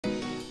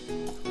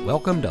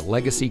Welcome to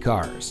Legacy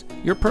Cars,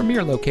 your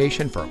premier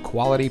location for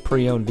quality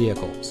pre-owned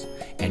vehicles.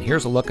 And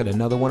here's a look at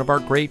another one of our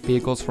great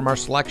vehicles from our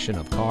selection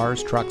of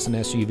cars, trucks, and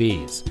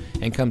SUVs,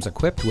 and comes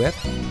equipped with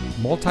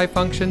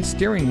multifunction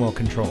steering wheel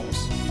controls,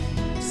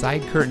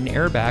 side curtain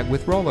airbag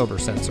with rollover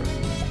sensor,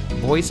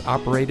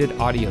 voice-operated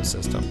audio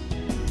system,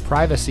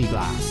 privacy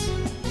glass,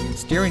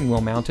 steering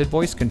wheel mounted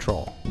voice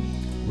control,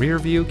 rear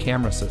view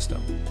camera system,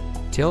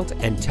 tilt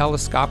and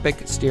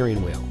telescopic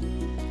steering wheel,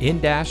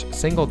 in-dash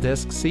single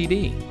disc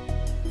CD,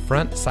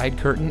 front side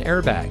curtain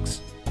airbags,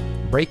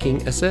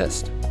 braking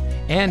assist,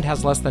 and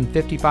has less than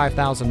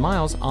 55,000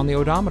 miles on the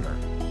odometer.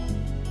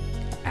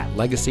 At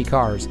Legacy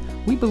Cars,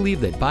 we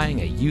believe that buying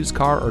a used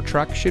car or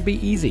truck should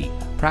be easy,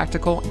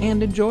 practical,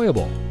 and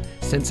enjoyable.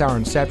 Since our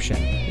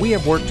inception, we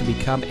have worked to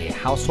become a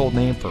household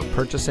name for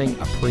purchasing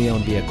a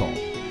pre-owned vehicle.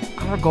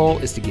 Our goal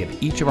is to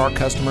give each of our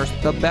customers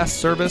the best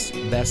service,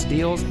 best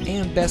deals,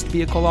 and best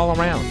vehicle all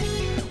around.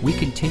 We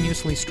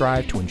continuously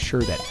strive to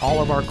ensure that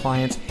all of our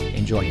clients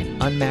enjoy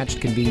an unmatched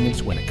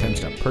convenience when it comes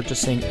to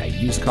purchasing a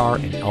used car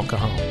in El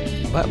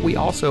Cajon. But we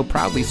also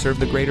proudly serve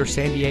the greater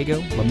San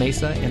Diego, La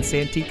Mesa, and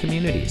Santee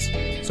communities.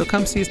 So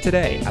come see us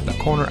today at the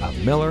corner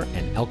of Miller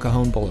and El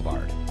Cajon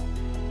Boulevard.